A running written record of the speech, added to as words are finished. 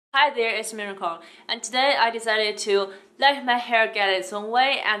Hi there, it's Miracle, and today I decided to let my hair get its own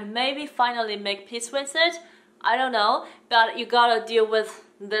way and maybe finally make peace with it. I don't know, but you gotta deal with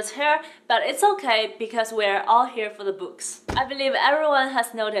this hair, but it's okay because we're all here for the books. I believe everyone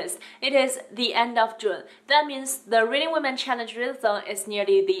has noticed it is the end of June. That means the Reading Women Challenge Readathon is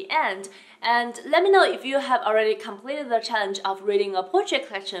nearly the end. And let me know if you have already completed the challenge of reading a poetry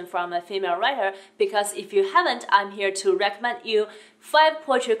collection from a female writer, because if you haven't, I'm here to recommend you 5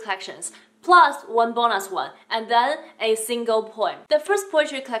 poetry collections, plus one bonus one, and then a single poem. The first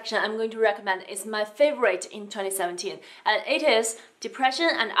poetry collection I'm going to recommend is my favorite in 2017, and it is Depression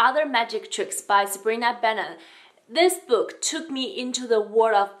and Other Magic Tricks by Sabrina Bennett. This book took me into the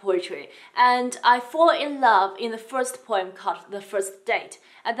world of poetry, and I fall in love in the first poem called The First Date.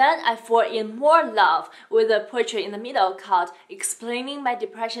 And then I fall in more love with the poetry in the middle called Explaining My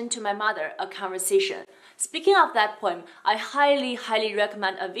Depression to My Mother, a Conversation. Speaking of that poem, I highly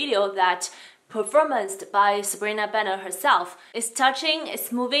recommend a video that performed by Sabrina Bennett herself. It's touching,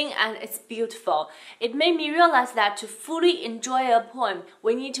 it's moving, and it's beautiful. It made me realize that to fully enjoy a poem,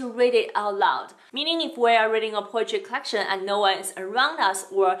 we need to read it out loud. Meaning if we are reading a poetry collection and no one is around us,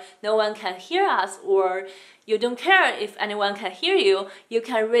 or no one can hear us, or you don't care if anyone can hear you, you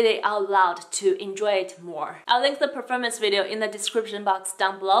can read it out loud to enjoy it more. I'll link the performance video in the description box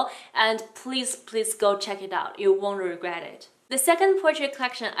down below, and please go check it out. You won't regret it. The second poetry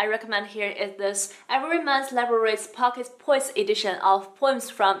collection I recommend here is this Every Man's Library's Pocket Poets edition of poems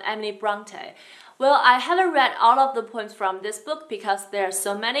from Emily Bronte. Well, I haven't read all of the poems from this book because there are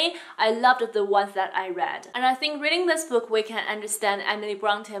so many. I loved the ones that I read. And I think reading this book, we can understand Emily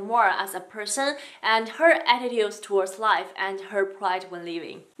Bronte more as a person and her attitudes towards life and her pride when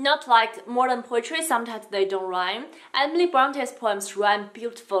living. Not like modern poetry, sometimes they don't rhyme. Emily Bronte's poems rhyme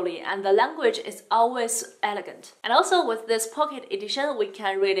beautifully and the language is always elegant. And also with this pocket edition, we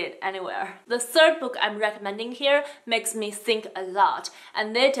can read it anywhere. The third book I'm recommending here makes me think a lot,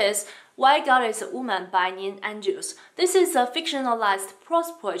 and it is Why God is a Woman by Nin Andrews. This is a fictionalized prose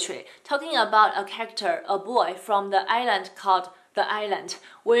poetry talking about a character, a boy from the island called The Island,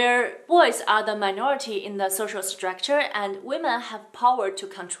 where boys are the minority in the social structure and women have power to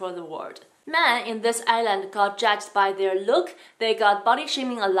control the world. Men in this island got judged by their look, they got body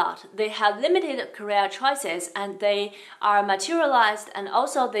shaming a lot, they have limited career choices, and they are materialized, and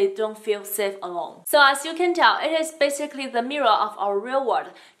also they don't feel safe alone. So as you can tell, it is basically the mirror of our real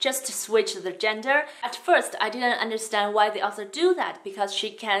world, just to switch the gender. At first, I didn't understand why the author do that, because she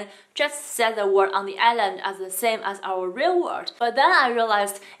can just set the world on the island as the same as our real world. But then I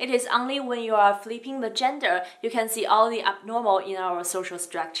realized it is only when you are flipping the gender, you can see all the abnormal in our social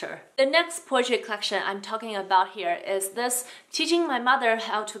structure. The next poetry collection I'm talking about here is this Teaching My Mother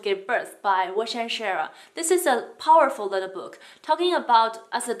How to Give Birth by Woshan Shara. This is a powerful little book talking about,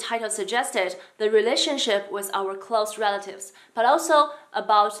 as the title suggested, the relationship with our close relatives, but also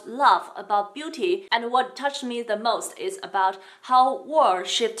about love, about beauty, and what touched me the most is about how war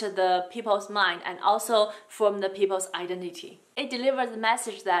shifted the people's mind and also formed the people's identity. It delivers the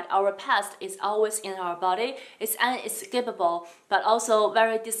message that our past is always in our body, it's inescapable, but also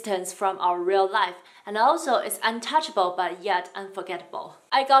very distant from our real life, and also it's untouchable but yet unforgettable.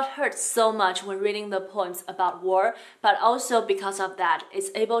 I got hurt so much when reading the poems about war, but also because of that,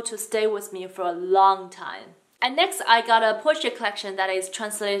 it's able to stay with me for a long time. And next, I got a poetry collection that is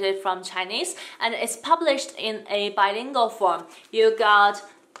translated from Chinese, and it's published in a bilingual form. You got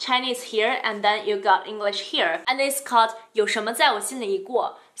Chinese here, and then you got English here, and it's called 有什么在我心里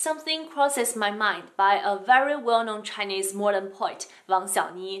过 Something Crosses My Mind by a very well-known Chinese modern poet, Wang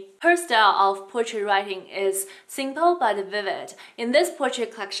Xiaoni. Her style of poetry writing is simple but vivid. In this poetry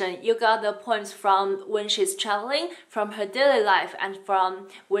collection, you got the poems from when she's traveling, from her daily life, and from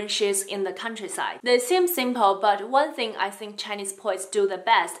when she's in the countryside. They seem simple, but one thing I think Chinese poets do the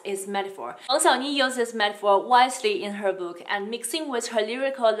best is metaphor. Wang Xiaoni uses metaphor wisely in her book and mixing with her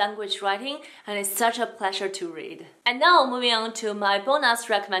lyrical language writing, and it's such a pleasure to read. And now moving on to my bonus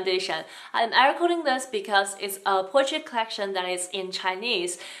recommendation. I'm air quoting this because it's a poetry collection that is in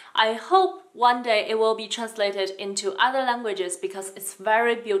Chinese. I hope one day it will be translated into other languages because it's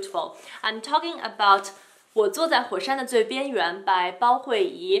very beautiful. I'm talking about 我坐在火山的最边缘 by Bao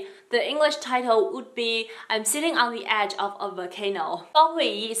Huiyi. The English title would be I'm Sitting on the Edge of a Volcano. Bao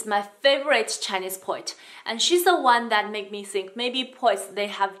Huiyi is my favorite Chinese poet, and she's the one that made me think maybe poets, they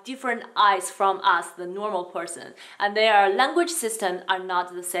have different eyes from us, the normal person, and their language systems are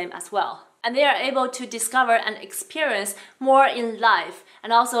not the same as well. And they are able to discover and experience more in life,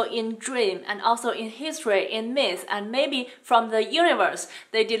 and also in dream, and also in history, in myth, and maybe from the universe,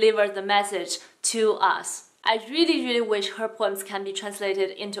 they deliver the message to us. I really wish her poems can be translated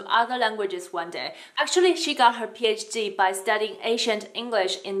into other languages one day. Actually, she got her PhD by studying ancient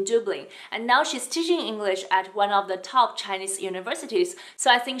English in Dublin, and now she's teaching English at one of the top Chinese universities, so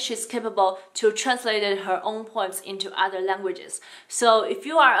I think she's capable to translate her own poems into other languages. So if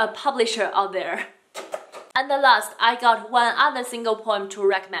you are a publisher out there, and the last, I got one other single poem to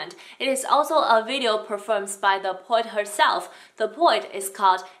recommend. It is also a video performed by the poet herself. The poet is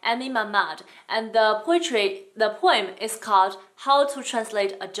called Amy Mahmad, and the poem is called How to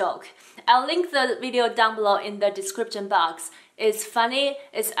Translate a Joke. I'll link the video down below in the description box. It's funny,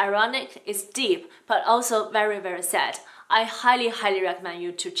 it's ironic, it's deep, but also very sad. I highly recommend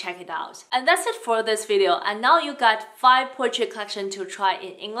you to check it out. And that's it for this video. And now you got 5 poetry collections to try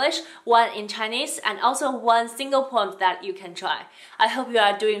in English, 1 in Chinese, and also 1 single poem that you can try. I hope you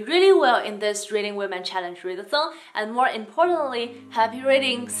are doing really well in this Reading Women Challenge Readathon, and more importantly, happy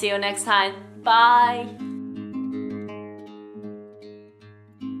reading! See you next time. Bye!